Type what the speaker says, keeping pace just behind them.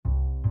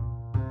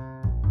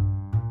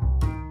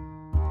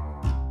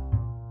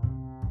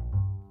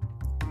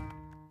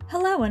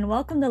Hello and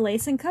welcome to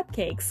Lace and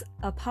Cupcakes,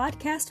 a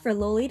podcast for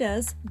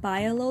Lolitas by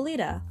a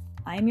Lolita.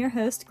 I'm your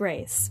host,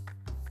 Grace.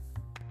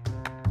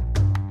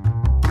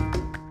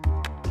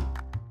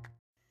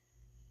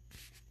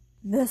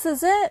 This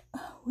is it.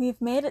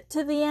 We've made it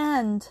to the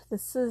end.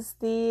 This is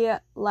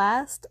the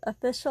last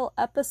official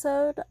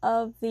episode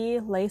of the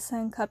Lace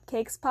and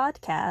Cupcakes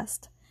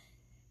podcast.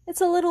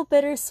 It's a little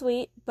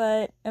bittersweet,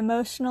 but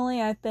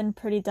emotionally I've been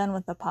pretty done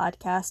with the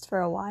podcast for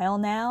a while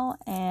now,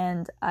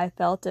 and I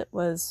felt it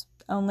was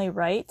only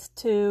right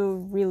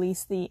to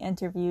release the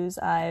interviews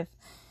I've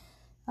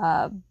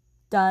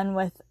done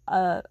with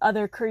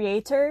other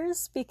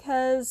creators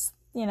because,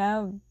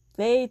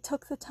 they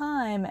took the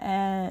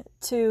time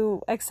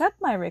to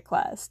accept my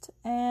request,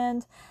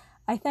 and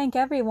I thank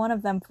every one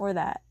of them for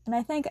that, and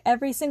I thank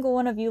every single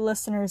one of you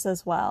listeners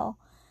as well.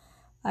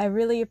 I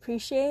really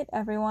appreciate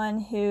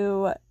everyone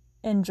who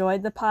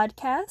enjoyed the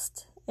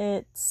podcast.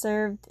 It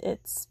served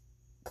its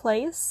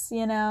place,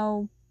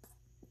 and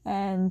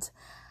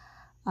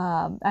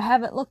I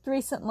haven't looked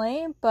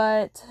recently,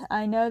 but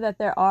I know that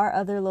there are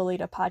other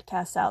Lolita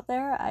podcasts out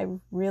there. I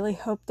really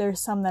hope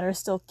there's some that are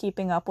still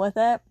keeping up with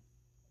it.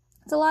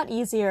 It's a lot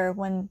easier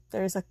when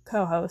there's a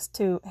co-host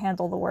to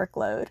handle the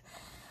workload.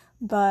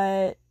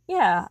 But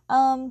yeah,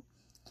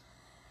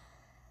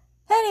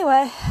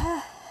 anyway,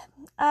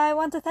 I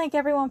want to thank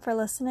everyone for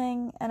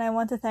listening, and I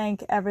want to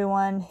thank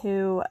everyone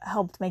who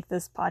helped make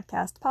this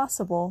podcast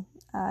possible.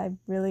 I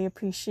really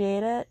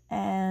appreciate it,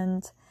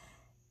 and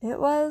it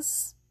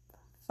was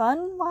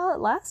fun while it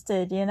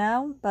lasted,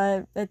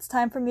 but it's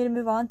time for me to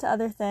move on to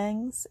other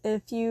things.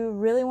 If you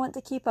really want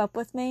to keep up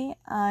with me,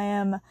 I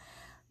am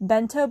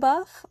Bento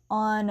Buff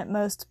on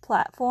most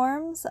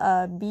platforms,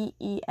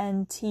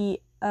 BentoBuff.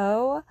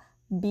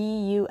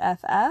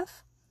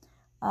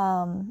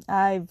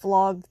 I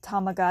vlog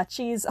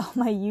Tamagotchis on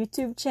my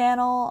YouTube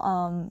channel,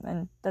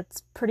 and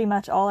that's pretty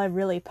much all I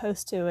really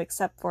post to,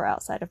 except for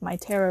outside of my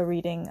tarot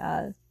reading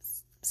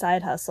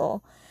side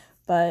hustle.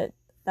 But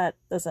that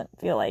doesn't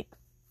feel like,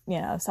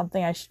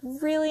 something I should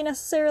really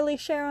necessarily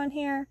share on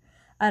here.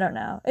 I don't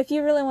know. If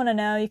you really want to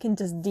know, you can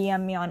just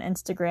DM me on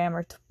Instagram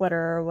or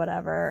Twitter or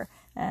whatever,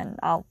 and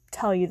I'll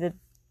tell you the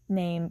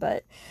name.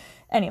 But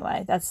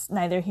anyway, that's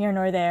neither here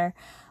nor there.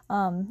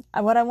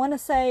 What I want to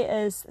say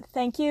is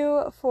thank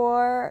you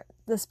for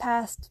this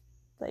past,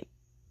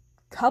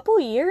 couple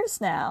years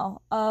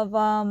now of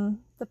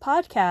the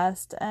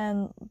podcast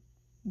and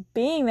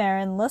being there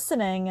and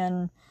listening,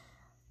 and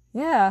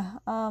yeah,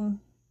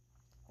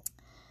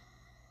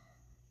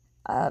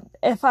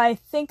 if I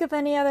think of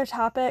any other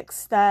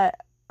topics that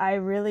I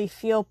really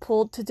feel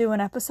pulled to do an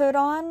episode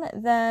on,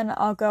 then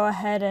I'll go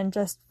ahead and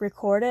just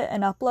record it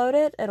and upload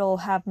it. It'll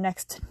have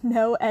next to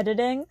no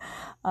editing.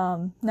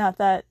 Not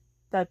that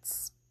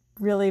that's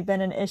really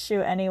been an issue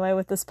anyway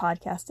with this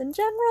podcast in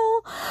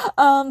general.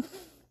 Don't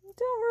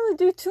really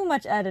do too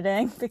much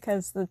editing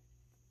because the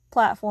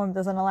platform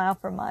doesn't allow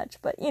for much,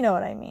 but you know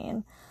what I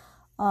mean.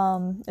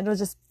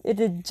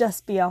 It'd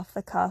just be off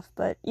the cuff,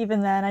 but even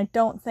then I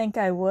don't think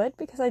I would,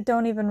 because I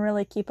don't even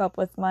really keep up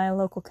with my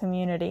local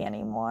community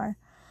anymore.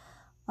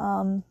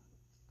 I've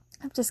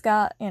just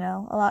got,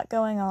 a lot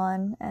going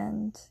on,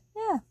 and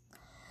yeah.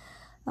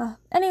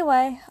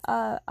 Anyway,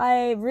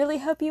 I really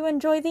hope you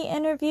enjoy the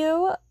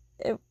interview.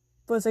 It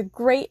was a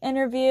great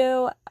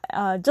interview,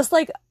 just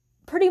like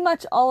pretty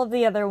much all of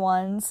the other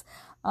ones.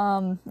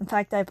 In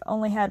fact, I've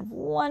only had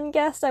one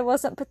guest I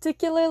wasn't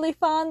particularly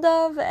fond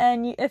of,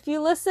 and if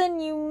you listen,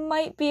 you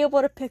might be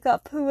able to pick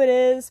up who it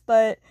is,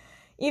 but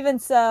even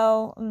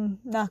so, I'm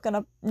not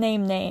gonna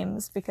name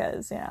names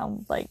because,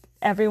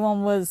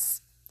 everyone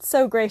was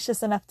so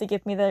gracious enough to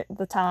give me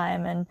the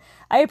time, and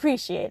I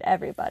appreciate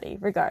everybody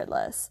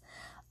regardless.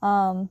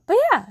 But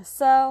yeah,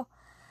 so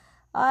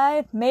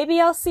maybe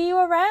I'll see you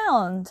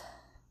around.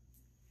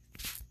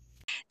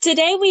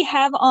 Today we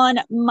have on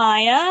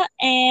Maya,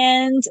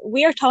 and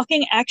we are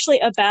talking actually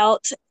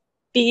about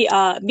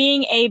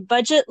being a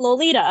budget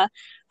Lolita.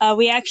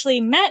 We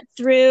actually met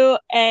through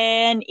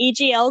an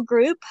EGL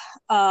group,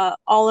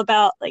 all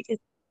about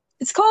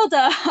it's called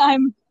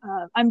I'm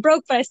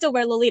broke but I still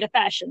wear Lolita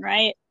fashion,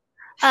 right?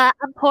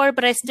 I'm poor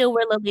but I still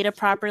wear Lolita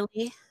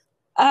properly.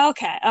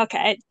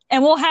 Okay.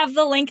 And we'll have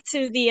the link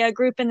to the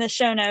group in the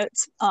show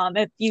notes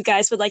if you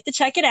guys would like to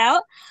check it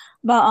out.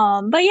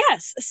 But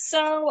yes,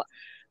 so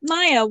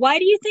Maya, why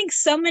do you think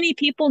so many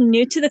people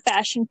new to the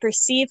fashion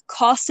perceive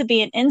cost to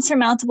be an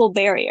insurmountable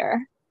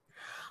barrier?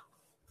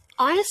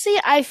 Honestly,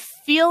 I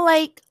feel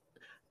like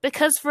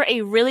because for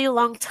a really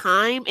long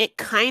time, it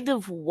kind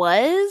of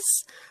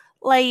was.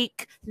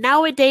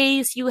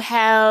 Nowadays, you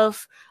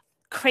have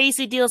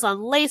crazy deals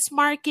on Lace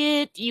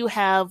Market, you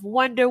have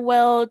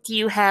Wonderweld,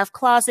 you have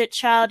Closet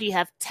Child, you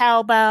have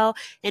Taobao,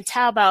 and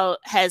Taobao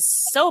has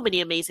so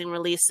many amazing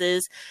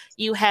releases.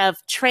 You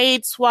have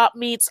trade swap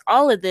meets,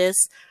 all of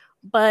this.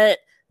 But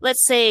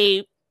let's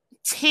say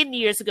 10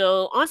 years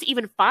ago, honestly,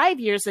 even 5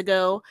 years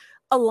ago,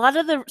 a lot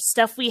of the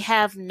stuff we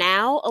have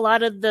now, a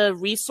lot of the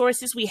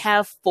resources we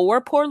have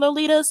for poor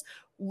Lolitas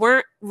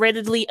weren't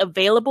readily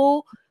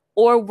available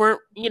or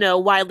weren't,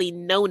 widely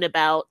known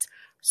about.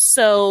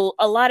 So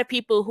a lot of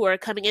people who are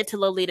coming into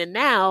Lolita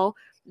now,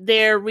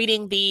 they're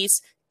reading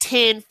these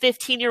 10,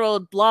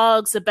 15-year-old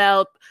blogs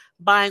about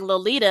buying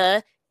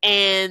Lolita,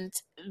 and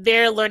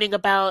they're learning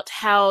about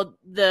how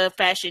the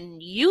fashion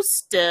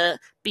used to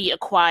be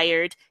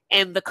acquired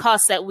and the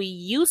costs that we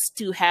used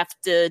to have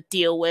to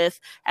deal with,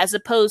 as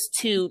opposed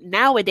to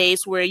nowadays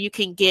where you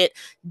can get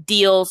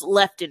deals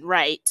left and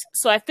right.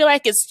 So I feel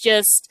like it's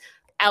just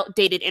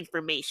outdated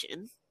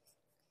information.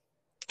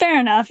 Fair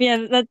enough.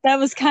 Yeah, that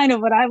was kind of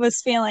what I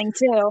was feeling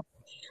too.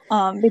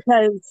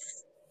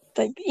 Because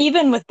like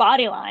even with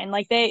Bodyline,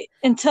 like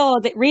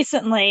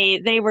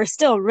recently they were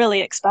still really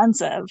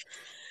expensive.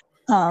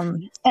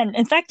 And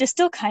in fact, they're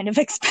still kind of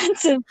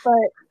expensive, but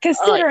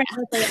Oh, yeah.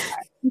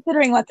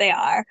 considering what they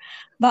are.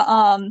 But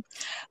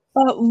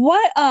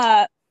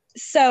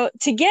so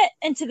to get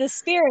into the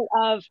spirit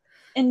of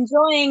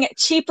enjoying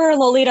cheaper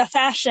Lolita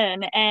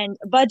fashion and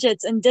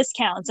budgets and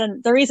discounts,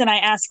 and the reason I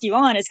ask you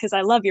on is because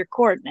I love your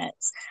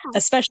coordinates,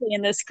 especially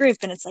in this group,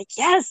 and it's like,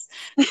 yes.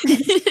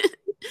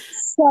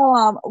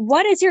 So,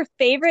 what is your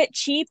favorite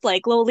cheap,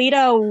 like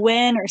Lolita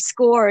win or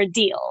score or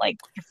deal? Like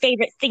your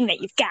favorite thing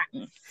that you've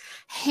gotten?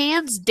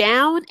 Hands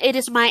down, it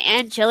is my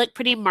angelic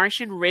pretty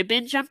Martian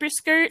ribbon jumper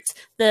skirt.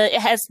 It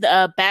has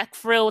the back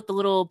frill with the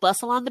little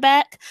bustle on the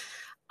back.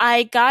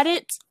 I got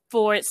it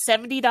for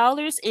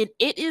 $70, and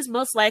it is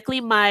most likely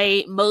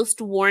my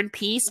most worn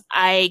piece.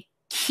 I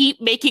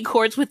keep making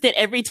cords with it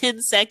every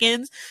 10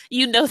 seconds.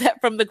 You know that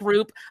from the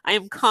group. I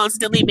am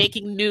constantly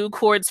making new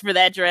cords for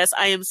that dress.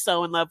 I am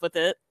so in love with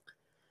it.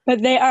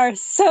 But they are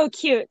so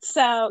cute,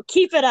 so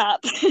keep it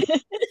up.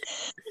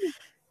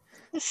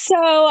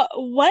 So,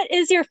 what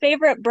is your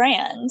favorite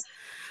brand?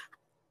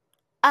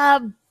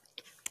 Um,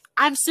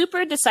 I'm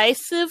super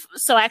decisive,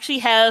 so I actually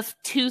have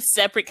two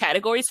separate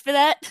categories for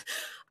that.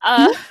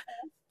 Uh,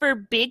 for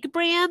big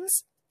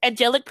brands,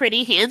 Angelic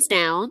Pretty, hands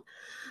down.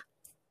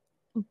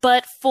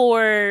 But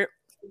for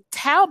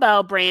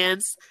Taobao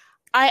brands,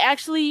 I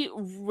actually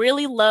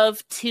really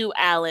love To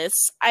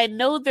Alice. I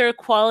know their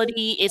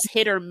quality is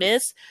hit or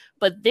miss,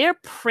 but their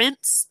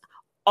prints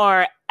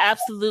are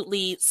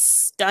absolutely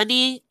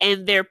stunning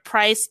and their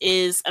price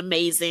is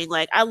amazing.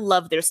 Like, I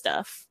love their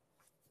stuff.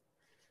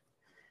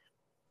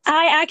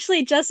 I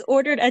actually just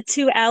ordered a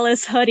To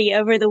Alice hoodie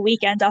over the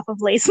weekend off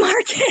of Lace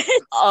Market.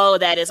 Oh,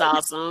 that is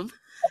awesome.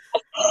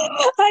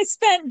 I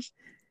spent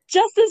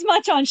just as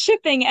much on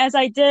shipping as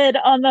I did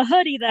on the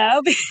hoodie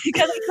though,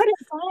 because I couldn't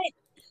find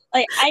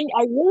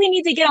I really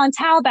need to get on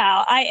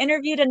Taobao. I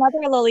interviewed another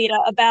Lolita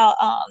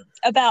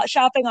about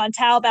shopping on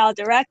Taobao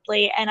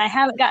directly, and I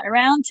haven't gotten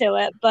around to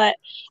it, but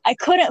I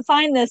couldn't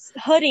find this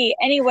hoodie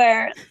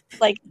anywhere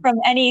like from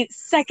any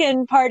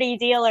second party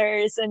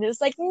dealers, and it was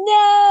like,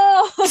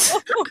 no.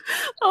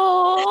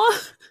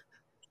 Oh,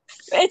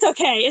 It's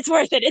okay. It's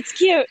worth it. It's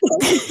cute.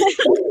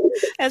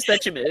 that's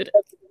such a mood.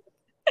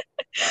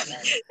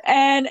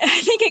 And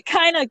I think it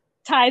kind of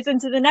ties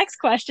into the next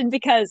question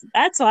because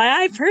that's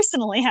why I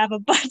personally have a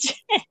budget.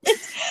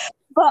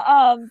 But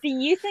do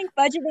you think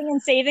budgeting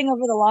and saving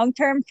over the long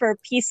term for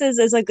pieces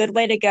is a good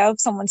way to go if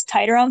someone's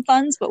tighter on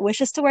funds but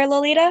wishes to wear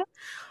Lolita?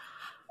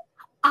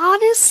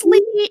 Honestly,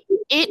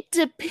 it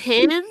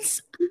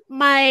depends.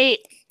 My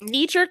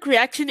knee-jerk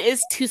reaction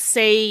is to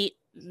say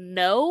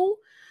no,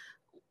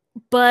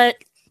 but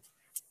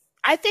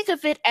I think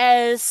of it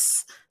as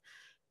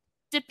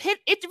it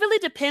really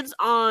depends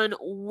on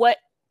what,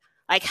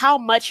 like how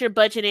much you're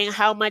budgeting,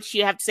 how much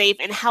you have to save,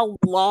 and how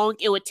long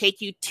it would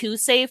take you to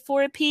save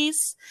for a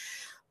piece.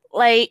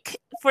 Like,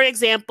 for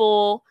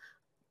example,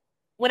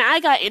 when I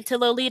got into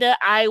Lolita,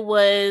 I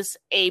was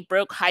a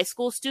broke high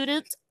school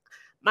student.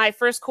 My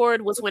first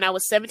cord was when I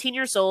was 17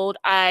 years old.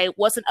 I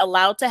wasn't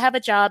allowed to have a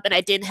job and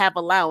I didn't have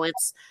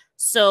allowance.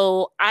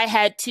 So I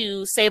had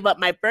to save up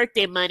my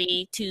birthday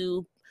money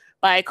to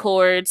buy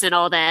cords and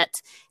all that.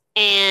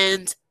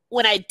 And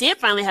when I did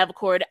finally have a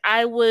cord,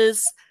 I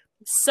was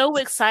so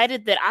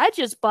excited that I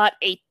just bought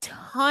a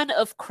ton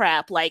of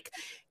crap, like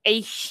a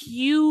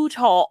huge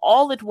haul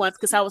all at once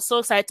because I was so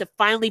excited to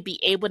finally be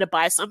able to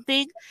buy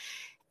something.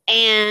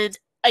 And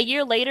a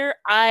year later,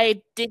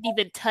 I didn't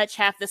even touch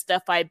half the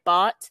stuff I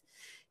bought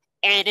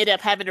and ended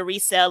up having to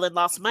resell and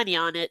lost money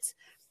on it.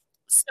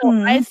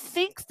 So I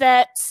think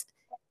that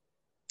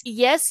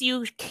yes,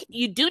 you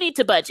do need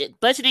to budget.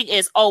 Budgeting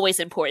is always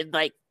important,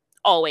 like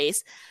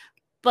always.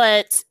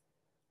 But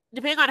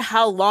depending on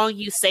how long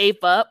you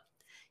save up,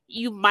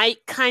 you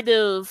might kind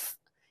of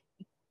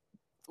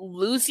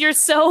lose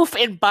yourself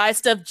and buy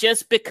stuff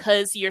just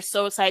because you're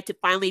so excited to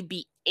finally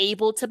be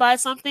able to buy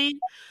something.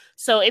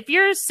 So if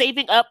you're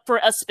saving up for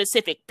a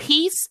specific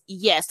piece,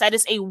 yes, that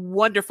is a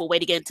wonderful way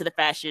to get into the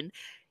fashion.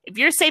 If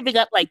you're saving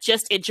up like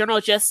just in general,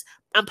 just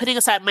I'm putting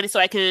aside money so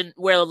I can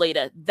wear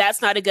Lolita,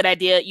 that's not a good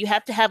idea. You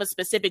have to have a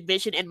specific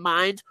vision in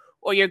mind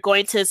or you're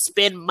going to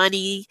spend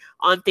money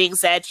on things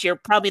that you're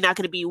probably not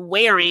going to be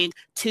wearing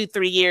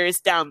 2-3 years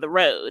down the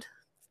road.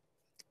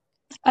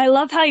 I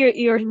love how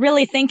you're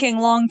really thinking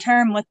long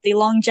term with the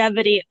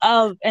longevity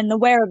of and the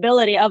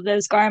wearability of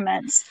those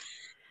garments.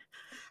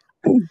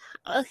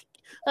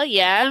 Oh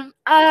yeah.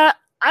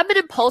 I'm an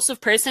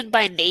impulsive person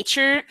by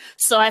nature,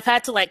 so I've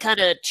had to like kind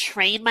of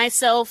train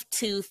myself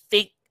to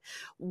think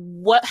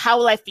how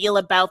will I feel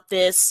about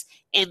this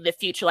in the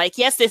future? Like,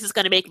 yes, this is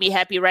going to make me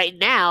happy right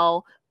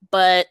now,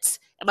 but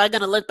am I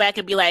going to look back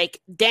and be like,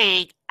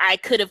 dang, I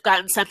could have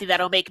gotten something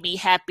that'll make me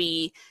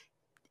happy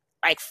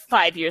like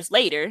 5 years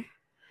later?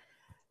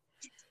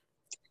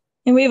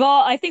 And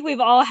I think we've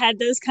all had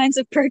those kinds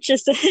of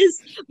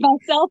purchases,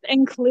 myself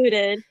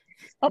included.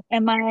 Oh,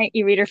 and my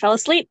e-reader fell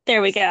asleep.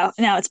 There we go.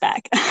 Now it's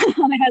back.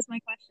 It has my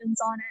questions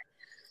on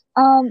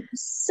it.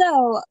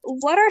 So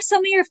what are some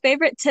of your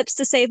favorite tips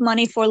to save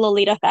money for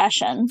Lolita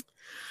fashion?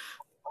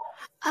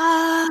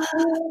 Uh,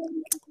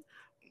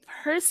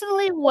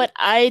 Personally, what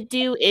I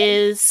do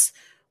is,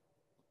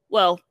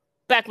 well,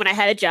 back when I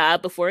had a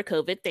job before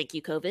COVID, thank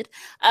you, COVID,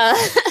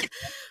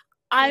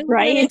 I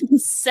Right?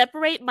 would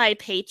separate my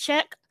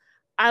paycheck.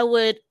 I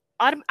would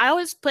I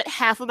always put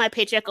half of my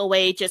paycheck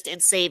away just in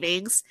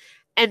savings,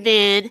 and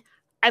then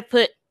I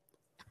put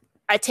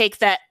I take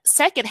that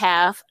second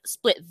half,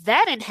 split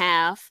that in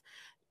half,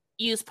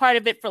 use part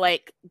of it for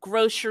like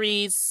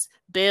groceries,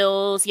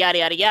 bills, yada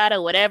yada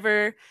yada,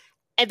 whatever,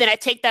 and then I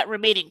take that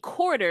remaining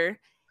quarter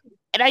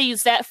and I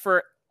use that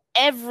for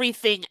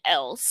everything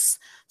else.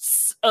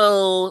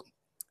 So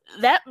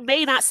that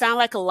may not sound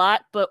like a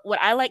lot, but what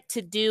I like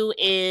to do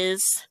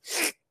is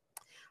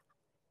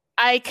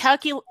I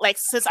calculate, like,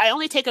 since I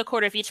only take a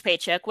quarter of each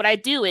paycheck, what I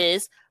do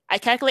is I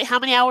calculate how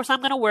many hours I'm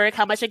going to work,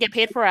 how much I get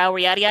paid per hour,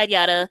 yada, yada,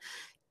 yada.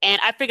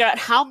 And I figure out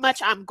how much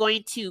I'm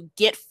going to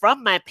get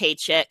from my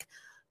paycheck.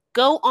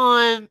 Go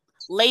on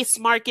Lace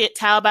Market,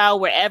 Taobao,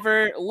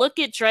 wherever, look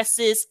at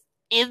dresses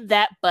in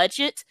that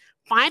budget,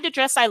 find a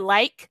dress I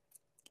like,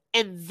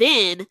 and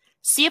then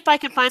see if I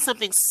can find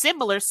something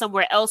similar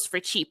somewhere else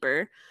for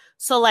cheaper.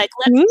 So, like,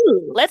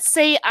 let's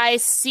say I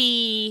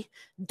see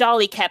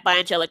Dolly Cat by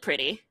Angelic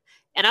Pretty,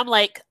 and I'm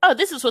like, oh,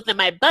 this is within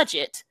my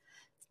budget.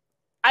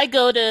 I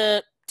go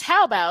to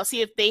Taobao,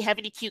 see if they have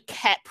any cute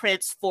cat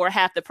prints for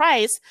half the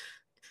price,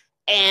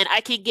 and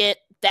I can get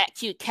that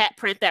cute cat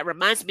print that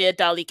reminds me of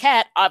Dolly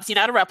Cat. Obviously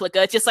not a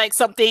replica, just like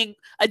something,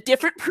 a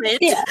different print.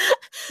 Yeah.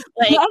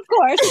 Like, of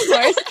course.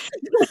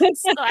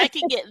 So I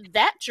can get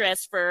that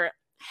dress for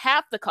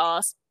half the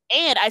cost,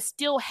 and I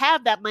still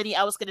have that money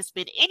I was going to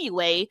spend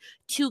anyway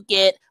to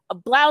get a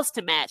blouse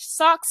to match,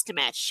 socks to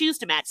match, shoes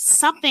to match,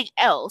 something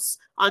else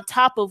on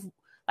top of,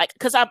 like,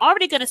 because I'm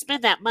already going to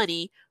spend that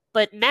money,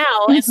 but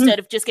now instead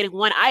of just getting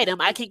one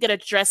item, I can get a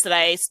dress that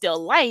I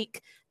still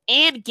like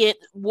and get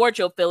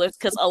wardrobe fillers,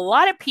 because a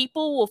lot of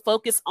people will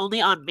focus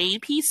only on main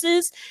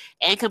pieces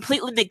and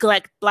completely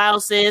neglect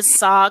blouses,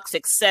 socks,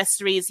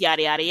 accessories,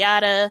 yada yada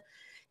yada.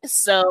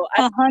 So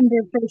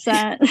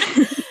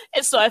 100%.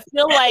 and so I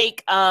feel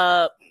like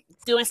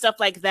doing stuff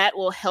like that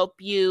will help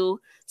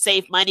you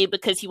save money,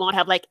 because you won't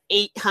have like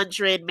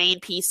 800 main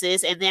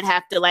pieces and then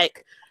have to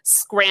like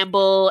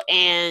scramble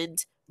and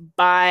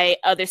buy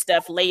other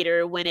stuff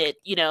later when it,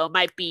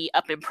 might be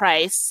up in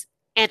price.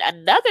 And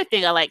another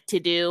thing I like to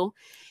do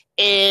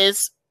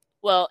is,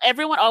 well,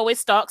 everyone always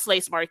stalks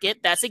Lace Market.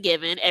 That's a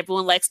given.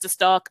 Everyone likes to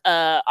stalk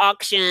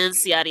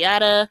auctions, yada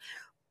yada.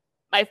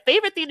 My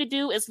favorite thing to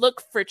do is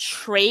look for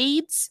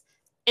trades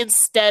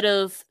instead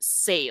of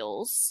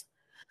sales.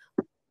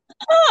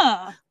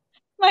 Huh.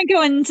 Might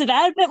go into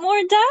that a bit more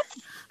in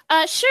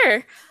depth?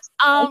 Sure.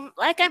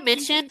 Like I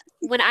mentioned,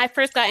 when I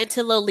first got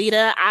into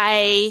Lolita,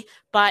 I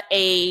bought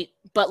a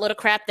buttload of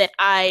crap that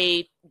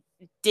I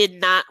did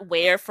not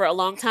wear for a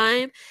long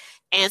time.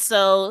 And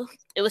so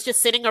it was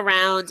just sitting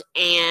around,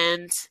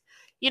 and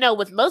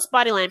with most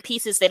Bodyline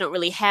pieces, they don't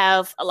really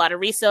have a lot of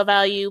resale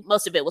value.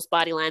 Most of it was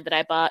Bodyline that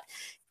I bought.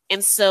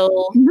 And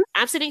so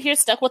I'm sitting here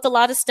stuck with a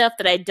lot of stuff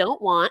that I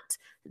don't want,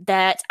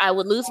 that I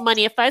would lose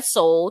money if I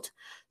sold.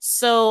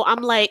 So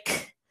I'm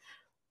like,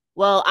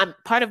 well, I'm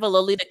part of a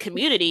Lolita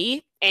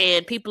community,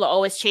 and people are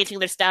always changing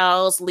their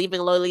styles,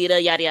 leaving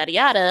Lolita, yada, yada,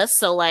 yada.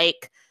 So,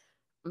 like,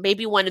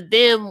 maybe one of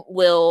them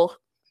will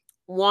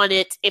want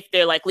it if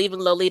they're, like, leaving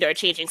Lolita or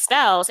changing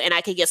styles, and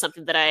I can get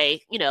something that I,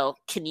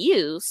 can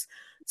use.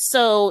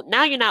 So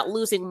now you're not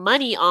losing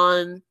money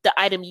on the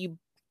item you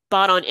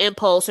bought on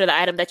impulse, or the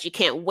item that you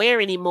can't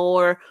wear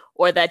anymore,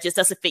 or that just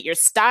doesn't fit your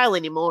style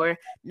anymore.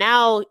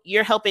 Now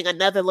you're helping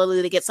another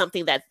Lolita get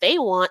something that they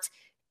want,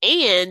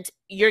 and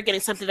you're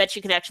getting something that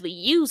you can actually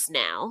use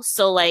now.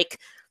 So, like,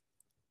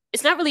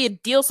 it's not really a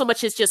deal so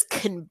much as just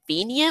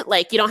convenient.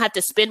 Like, you don't have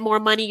to spend more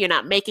money. You're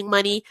not making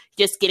money.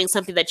 Just getting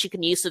something that you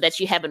can use so that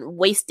you haven't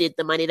wasted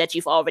the money that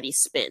you've already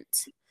spent.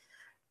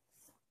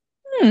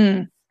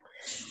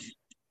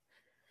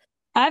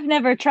 I've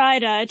never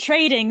tried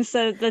trading,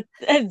 so that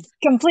it's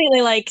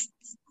completely like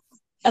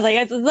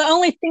the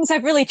only things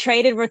I've really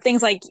traded were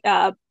things like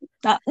not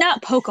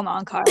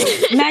Pokemon cards,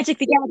 Magic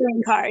the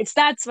Gathering cards.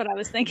 That's what I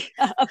was thinking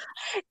of.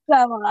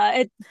 So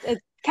it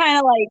kind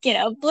of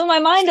like blew my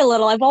mind a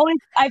little.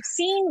 I've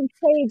seen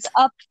trades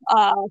up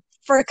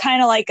for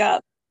kind of like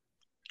a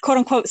quote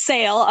unquote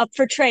sale up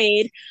for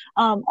trade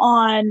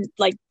on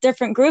like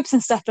different groups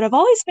and stuff, but I've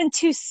always been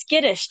too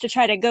skittish to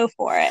try to go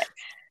for it.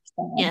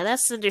 Yeah,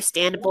 that's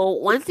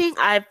understandable. One thing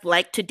I've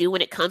liked to do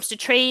when it comes to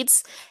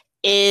trades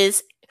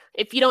is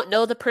if you don't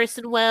know the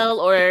person well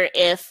or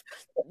if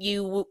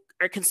you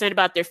are concerned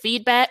about their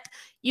feedback,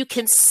 you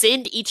can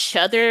send each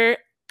other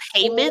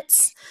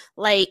payments.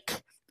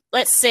 Like,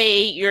 let's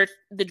say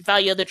the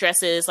value of the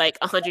dress is like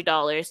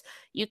 $100.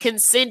 You can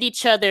send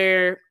each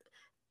other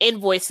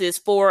invoices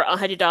for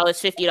 $100,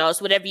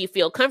 $50, whatever you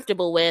feel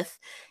comfortable with,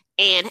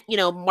 and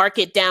mark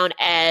it down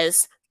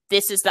as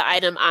this is the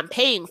item I'm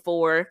paying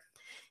for,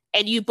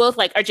 and you both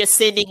like are just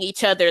sending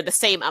each other the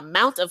same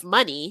amount of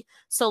money.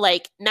 So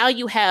like now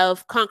you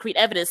have concrete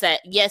evidence that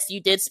yes, you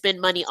did spend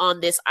money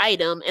on this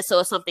item, and so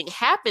if something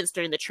happens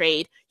during the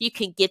trade, you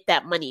can get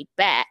that money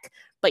back,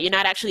 but you're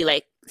not actually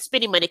like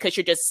spending money because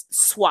you're just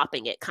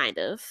swapping it, kind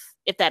of,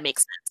 if that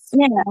makes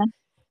sense. Yeah.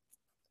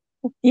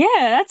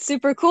 Yeah, that's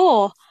super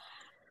cool.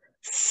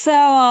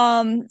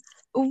 So,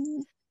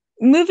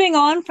 moving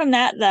on from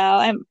that,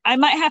 though, I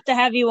might have to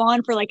have you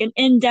on for like an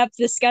in-depth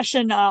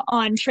discussion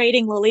on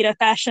trading Lolita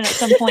fashion at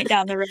some point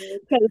down the road,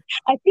 because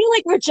I feel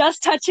like we're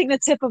just touching the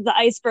tip of the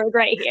iceberg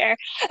right here.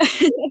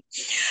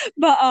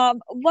 But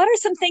what are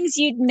some things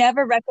you'd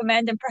never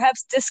recommend and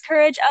perhaps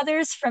discourage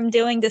others from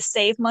doing to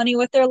save money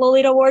with their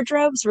Lolita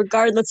wardrobes,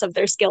 regardless of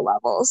their skill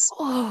levels?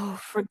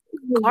 Oh,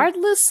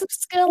 regardless of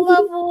skill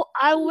level,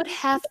 I would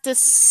have to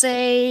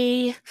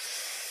say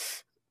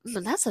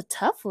that's a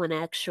tough one,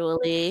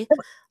 actually.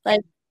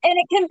 Like, and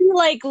it can be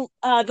like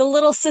the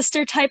little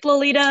sister type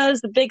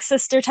Lolitas, the big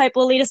sister type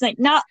Lolitas, like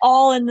not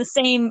all in the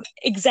same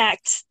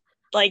exact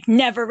like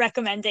never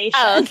recommendation.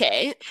 oh,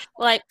 okay.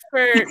 Like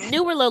for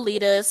newer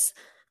Lolitas,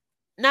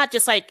 not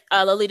just like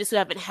Lolitas who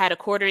haven't had a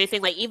cord or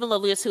anything, like even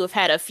Lolitas who have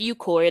had a few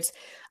cords,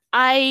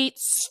 I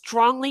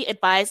strongly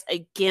advise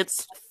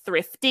against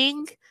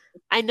thrifting.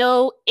 I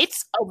know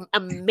it's an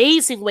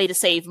amazing way to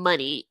save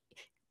money,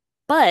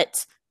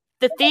 but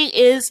the thing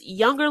is,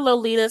 younger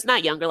Lolitas,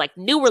 not younger, like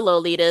newer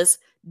Lolitas,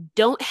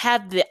 don't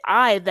have the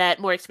eye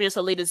that more experienced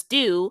Lolitas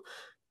do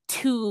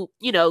to,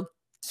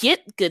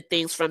 get good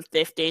things from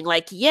thrifting.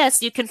 Like,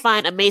 yes, you can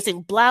find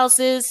amazing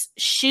blouses,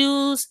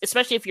 shoes,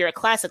 especially if you're a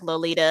classic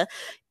Lolita,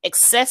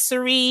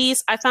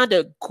 accessories. I found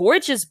a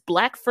gorgeous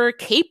black fur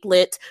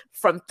capelet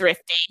from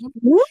thrifting.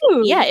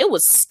 Ooh. Yeah, it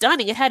was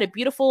stunning. It had a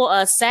beautiful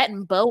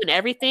satin bow and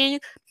everything.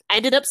 I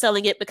ended up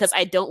selling it because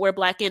I don't wear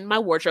black in my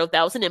wardrobe.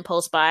 That was an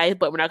impulse buy,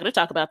 but we're not going to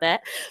talk about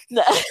that.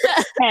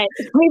 Hey,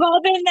 we've all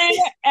been there.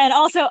 And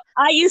also,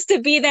 I used to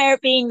be there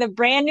being the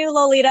brand new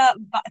Lolita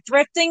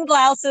thrifting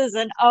blouses.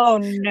 And oh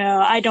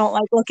no, I don't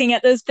like looking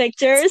at those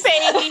pictures.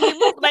 Same.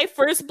 My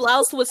first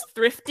blouse was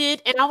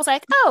thrifted, and I was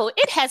like, oh,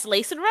 it has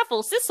lace and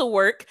ruffles. This will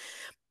work.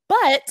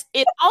 But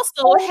it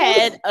also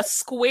had a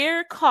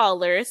square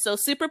collar, so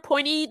super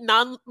pointy,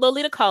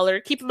 non-Lolita collar.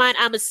 Keep in mind,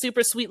 I'm a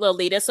super sweet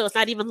Lolita, so it's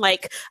not even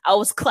like I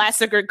was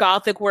classic or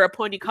gothic where a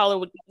pointy collar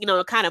would,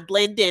 kind of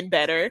blend in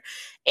better.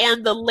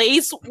 And the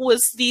lace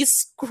was the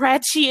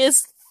scratchiest,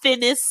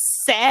 thinnest,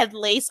 sad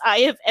lace I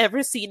have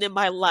ever seen in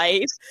my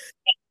life.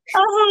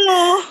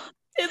 Oh.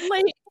 And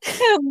like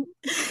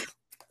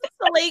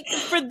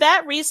for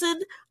that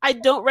reason, I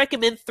don't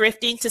recommend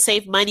thrifting to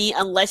save money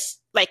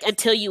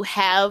until you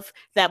have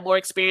that more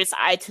experienced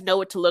eye to know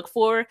what to look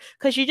for,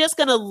 because you're just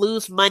gonna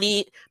lose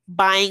money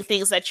buying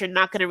things that you're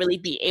not gonna really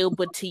be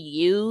able to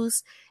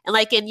use. And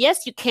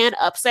yes, you can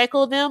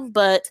upcycle them,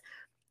 but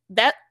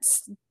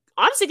that's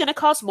honestly gonna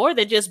cost more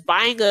than just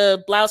buying a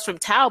blouse from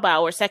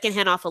Taobao or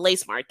secondhand off a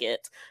lace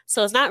market.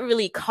 So it's not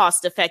really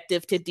cost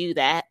effective to do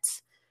that.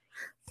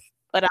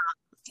 But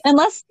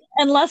unless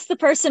the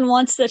person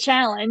wants the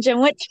challenge, in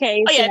which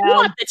case, if you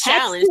want the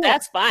challenge,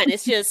 that's fine.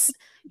 It's just,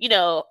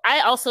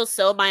 I also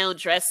sew my own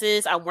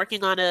dresses. I'm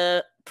working on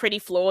a pretty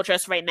floral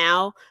dress right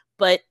now,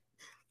 but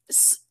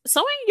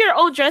sewing your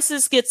own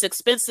dresses gets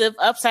expensive.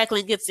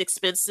 Upcycling gets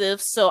expensive.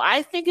 So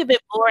I think of it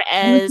more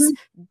as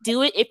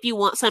do it if you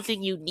want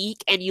something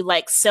unique and you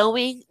like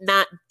sewing,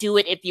 not do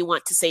it if you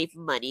want to save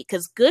money,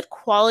 because good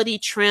quality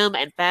trim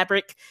and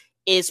fabric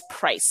is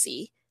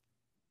pricey.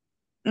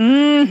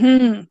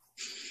 Mm-hmm.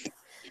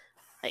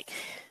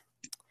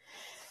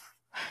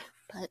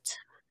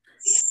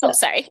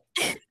 Sorry.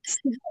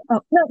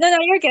 Oh, no,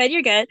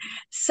 you're good.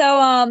 So,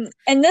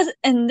 and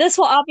this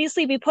will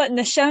obviously be put in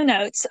the show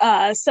notes.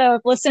 So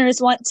if listeners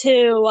want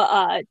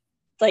to,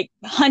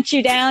 hunt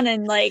you down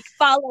and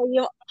follow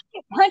you,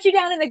 hunt you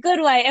down in a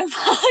good way and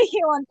follow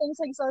you on things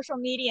like social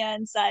media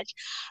and such.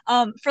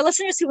 For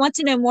listeners who want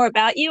to know more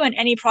about you and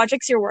any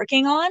projects you're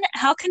working on,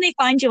 how can they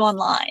find you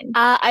online?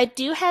 I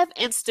do have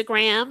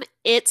Instagram.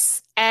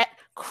 It's at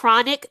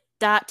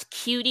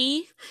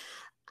chronic.cutie.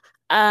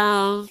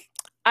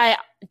 I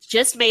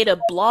just made a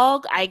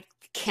blog. I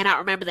cannot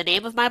remember the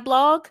name of my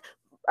blog.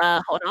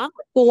 Hold on.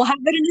 Well, we'll have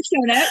it in the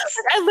show notes.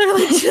 I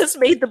literally just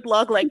made the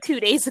blog like 2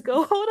 days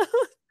ago. Hold on.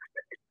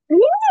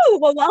 Woo!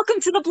 Well, welcome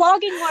to the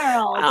blogging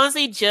world. I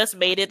honestly just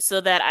made it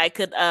so that I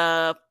could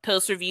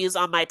post reviews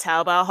on my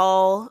Taobao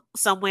haul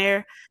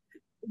somewhere.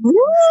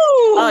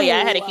 Oh yeah,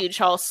 I had a Ooh. huge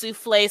haul.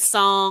 Souffle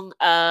song,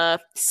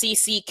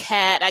 CC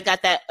Cat. I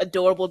got that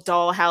adorable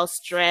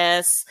dollhouse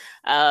dress,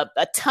 a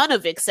ton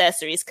of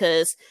accessories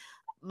because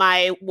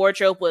my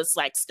wardrobe was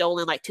like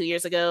stolen like 2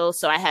 years ago,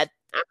 so I'm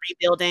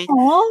rebuilding.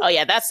 Aw. Oh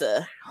yeah, that's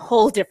a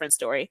whole different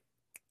story.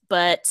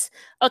 But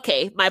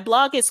okay, my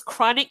blog is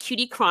Chronic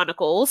Cutie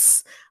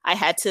Chronicles. I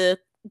had to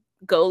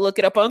go look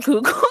it up on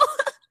Google.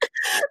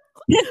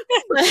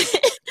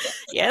 But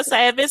yes, I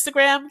have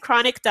Instagram,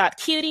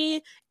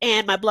 chronic.cutie,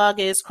 and my blog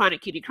is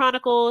Chronic Cutie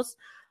Chronicles.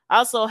 I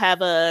also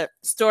have a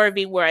store of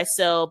me where I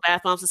sell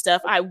bath bombs and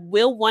stuff. I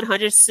will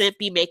 100%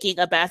 be making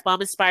a bath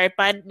bomb inspired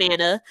by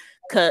Mana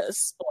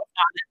because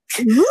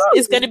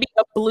it's going to be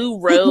a blue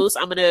rose.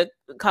 I'm going to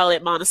call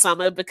it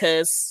Manasama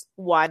because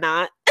why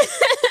not?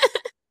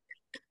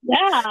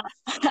 Yeah,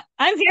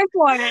 I'm here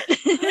for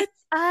it.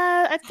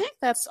 I think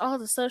that's all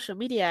the social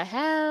media I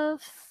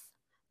have.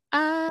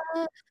 Uh,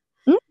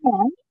 Okay.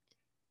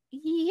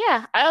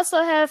 yeah,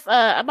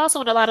 I'm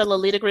also in a lot of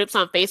Lolita groups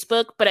on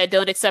Facebook, but I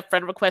don't accept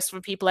friend requests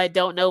from people I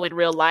don't know in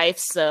real life,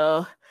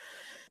 so.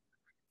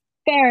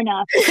 Fair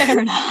enough.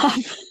 Fair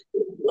enough.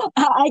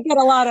 I get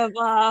a lot of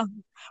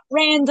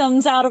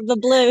randoms out of the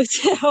blue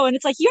too, and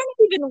it's like you're not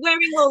even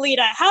wearing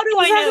Lolita. How do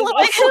I Exactly, know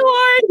like, who you?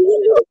 are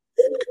you?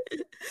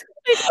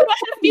 We don't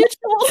have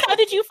mutuals. How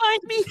did you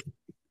find me?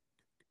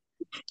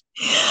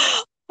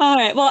 All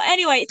right. Well,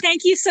 anyway,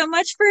 thank you so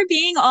much for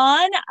being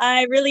on.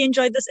 I really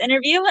enjoyed this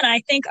interview, and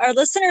I think our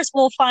listeners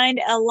will find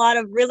a lot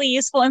of really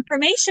useful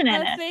information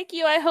in it. Thank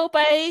you. I hope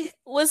I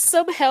was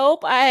some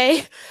help.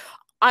 I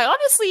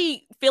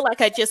honestly feel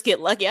like I just get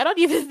lucky. I don't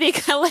even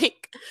think I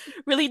like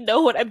really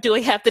know what I'm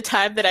doing half the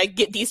time that I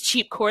get these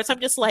cheap cords.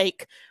 I'm just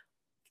like,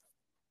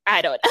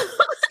 I don't know.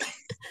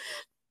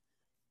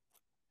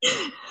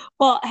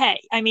 Well,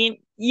 hey, I mean,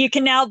 you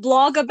can now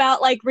blog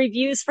about like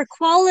reviews for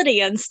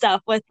quality and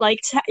stuff with like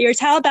your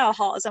Taobao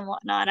hauls and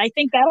whatnot. I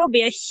think that'll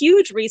be a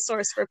huge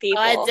resource for I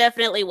people.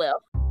 definitely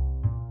will.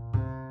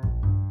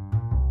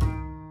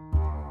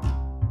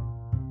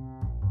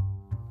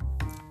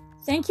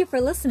 Thank you for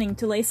listening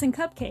to Lace and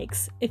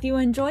Cupcakes. If you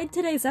enjoyed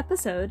today's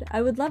episode,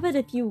 I would love it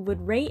if you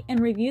would rate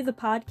and review the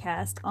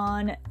podcast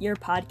on your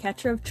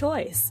podcatcher of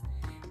choice.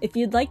 If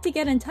you'd like to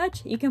get in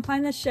touch, you can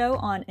find the show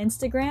on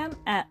Instagram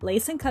at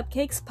Lace and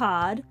Cupcakes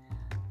Pod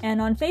and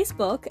on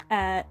Facebook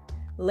at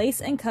Lace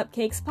and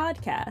Cupcakes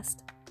Podcast.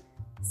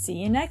 See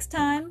you next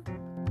time.